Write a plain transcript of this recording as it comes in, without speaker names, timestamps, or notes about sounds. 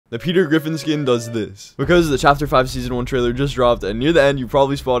The Peter Griffin skin does this. Because the Chapter 5 Season 1 trailer just dropped, and near the end, you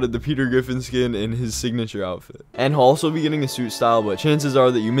probably spotted the Peter Griffin skin in his signature outfit. And he'll also be getting a suit style, but chances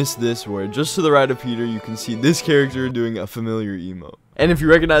are that you missed this, where just to the right of Peter, you can see this character doing a familiar emote. And if you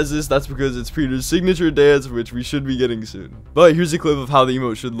recognize this, that's because it's Peter's signature dance, which we should be getting soon. But here's a clip of how the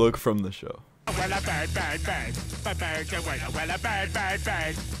emote should look from the show.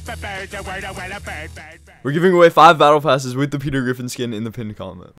 We're giving away 5 battle passes with the Peter Griffin skin in the pinned comment.